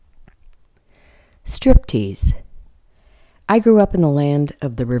Striptease. I grew up in the land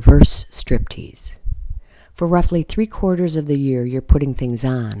of the reverse striptease. For roughly 3/4 of the year, you're putting things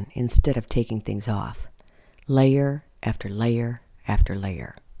on instead of taking things off. Layer after layer after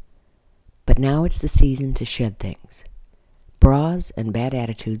layer. But now it's the season to shed things. Bras and bad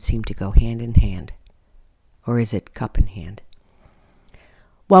attitudes seem to go hand in hand. Or is it cup in hand?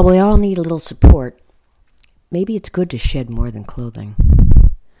 While we all need a little support, maybe it's good to shed more than clothing.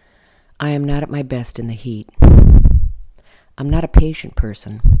 I am not at my best in the heat. I'm not a patient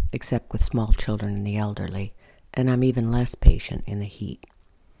person, except with small children and the elderly, and I'm even less patient in the heat.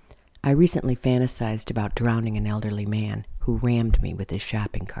 I recently fantasized about drowning an elderly man who rammed me with his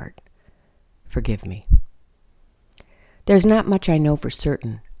shopping cart. Forgive me. There's not much I know for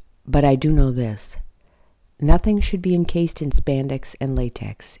certain, but I do know this. Nothing should be encased in spandex and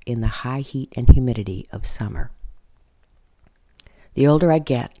latex in the high heat and humidity of summer. The older I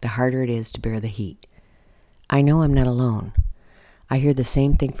get, the harder it is to bear the heat. I know I'm not alone. I hear the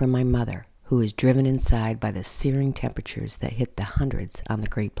same thing from my mother, who is driven inside by the searing temperatures that hit the hundreds on the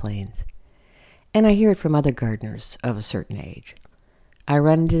Great Plains. And I hear it from other gardeners of a certain age. I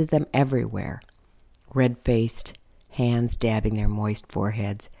run into them everywhere, red-faced, hands dabbing their moist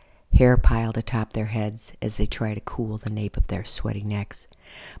foreheads, hair piled atop their heads as they try to cool the nape of their sweaty necks,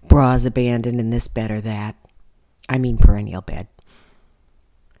 bras abandoned in this bed or that. I mean perennial bed.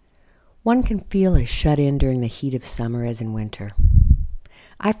 One can feel as shut in during the heat of summer as in winter.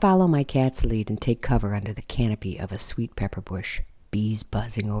 I follow my cat's lead and take cover under the canopy of a sweet pepper bush, bees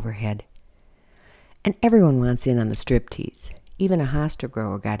buzzing overhead. And everyone wants in on the striptease. Even a hosta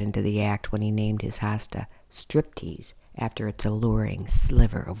grower got into the act when he named his hosta Striptease after its alluring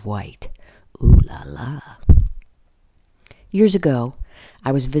sliver of white. Ooh la la. Years ago,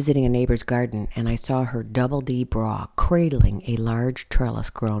 I was visiting a neighbor's garden and I saw her double D bra cradling a large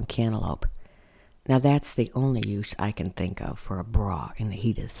trellis-grown cantaloupe. Now that's the only use I can think of for a bra in the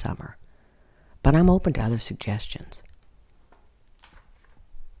heat of summer. But I'm open to other suggestions.